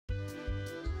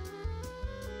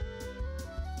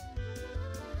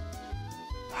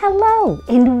Hello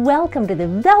and welcome to the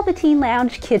Velveteen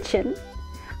Lounge Kitchen.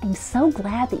 I'm so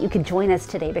glad that you could join us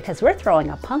today because we're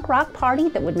throwing a punk rock party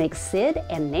that would make Sid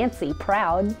and Nancy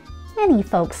proud. Many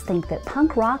folks think that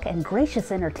punk rock and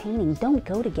gracious entertaining don't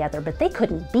go together, but they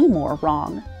couldn't be more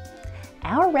wrong.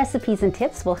 Our recipes and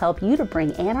tips will help you to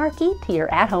bring anarchy to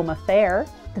your at-home affair.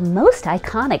 The most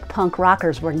iconic punk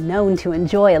rockers were known to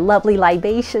enjoy a lovely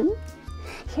libation.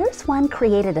 Here's one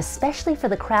created especially for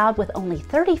the crowd with only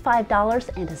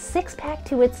 $35 and a six-pack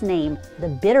to its name, the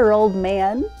Bitter Old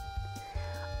Man.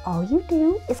 All you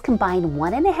do is combine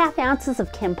 1½ ounces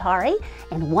of Campari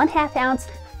and 1/2 ounce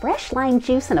fresh lime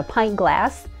juice in a pint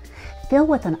glass. Fill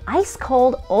with an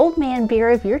ice-cold Old Man beer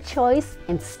of your choice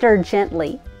and stir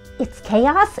gently. It's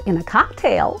chaos in a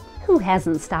cocktail. Who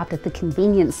hasn't stopped at the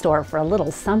convenience store for a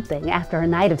little something after a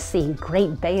night of seeing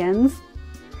great bands?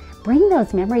 Bring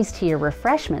those memories to your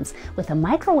refreshments with a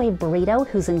microwave burrito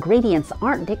whose ingredients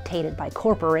aren't dictated by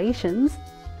corporations.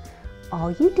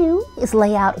 All you do is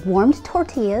lay out warmed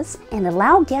tortillas and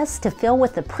allow guests to fill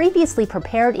with the previously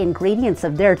prepared ingredients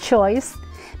of their choice.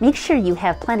 Make sure you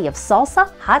have plenty of salsa,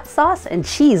 hot sauce, and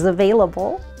cheese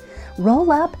available.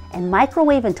 Roll up and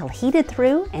microwave until heated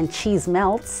through and cheese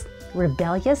melts.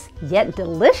 Rebellious yet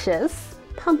delicious.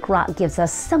 Punk rock gives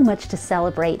us so much to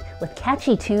celebrate with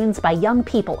catchy tunes by young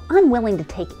people unwilling to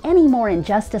take any more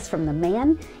injustice from the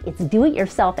man, its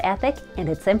do-it-yourself ethic, and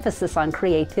its emphasis on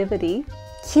creativity.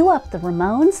 Cue up the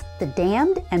Ramones, the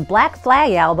Damned, and Black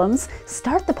Flag albums,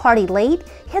 start the party late,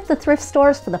 hit the thrift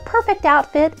stores for the perfect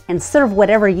outfit, and serve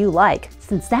whatever you like,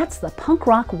 since that's the punk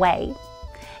rock way.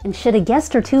 And should a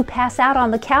guest or two pass out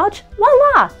on the couch,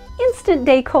 voila! Instant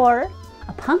decor!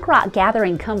 A punk rock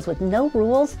gathering comes with no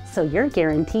rules, so you're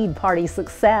guaranteed party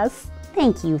success.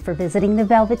 Thank you for visiting the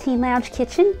Velveteen Lounge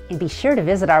Kitchen, and be sure to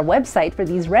visit our website for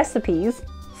these recipes.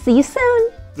 See you soon!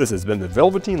 This has been the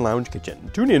Velveteen Lounge Kitchen.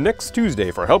 Tune in next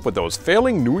Tuesday for help with those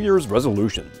failing New Year's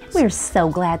resolutions. We're so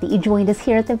glad that you joined us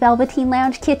here at the Velveteen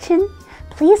Lounge Kitchen.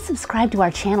 Please subscribe to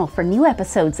our channel for new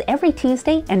episodes every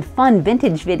Tuesday and fun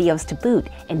vintage videos to boot.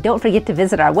 And don't forget to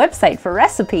visit our website for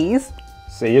recipes.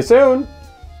 See you soon!